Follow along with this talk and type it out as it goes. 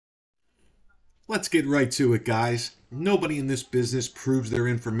Let's get right to it, guys. Nobody in this business proves their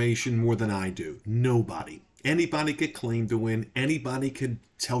information more than I do. Nobody. Anybody could claim to win. Anybody could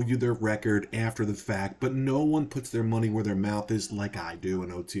tell you their record after the fact, but no one puts their money where their mouth is like I do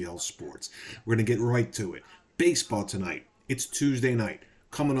in OTL Sports. We're going to get right to it. Baseball tonight. It's Tuesday night.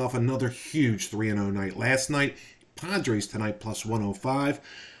 Coming off another huge 3-0 night last night. Padres tonight plus 105.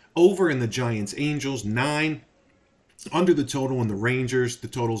 Over in the Giants-Angels, 9. Under the total in the Rangers, the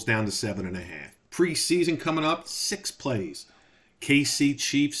total's down to 7.5. Preseason coming up, 6 plays. KC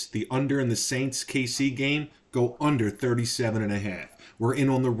Chiefs, the under in the Saints KC game, go under 37.5. We're in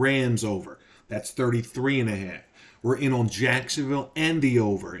on the Rams over. That's 33.5. We're in on Jacksonville and the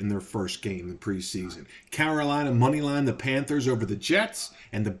over in their first game in the preseason. Carolina MoneyLine, the Panthers over the Jets,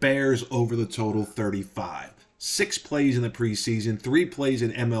 and the Bears over the total 35. 6 plays in the preseason, 3 plays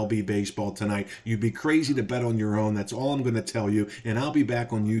in MLB baseball tonight. You'd be crazy to bet on your own. That's all I'm going to tell you. And I'll be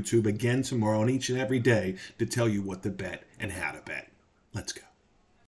back on YouTube again tomorrow and each and every day to tell you what to bet and how to bet. Let's go.